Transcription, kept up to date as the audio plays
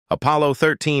Apollo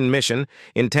 13 mission,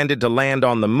 intended to land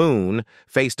on the moon,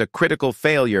 faced a critical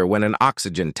failure when an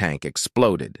oxygen tank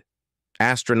exploded.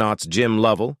 Astronauts Jim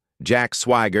Lovell, Jack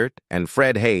Swigert, and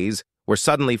Fred Haise were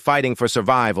suddenly fighting for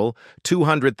survival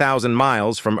 200,000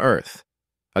 miles from Earth.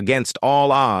 Against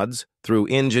all odds, through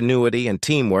ingenuity and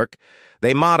teamwork,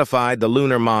 they modified the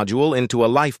lunar module into a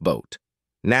lifeboat.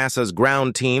 NASA's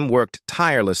ground team worked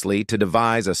tirelessly to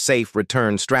devise a safe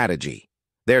return strategy.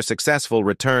 Their successful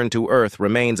return to Earth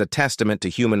remains a testament to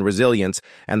human resilience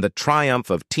and the triumph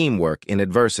of teamwork in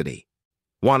adversity.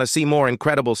 Want to see more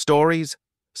incredible stories?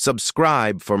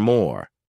 Subscribe for more.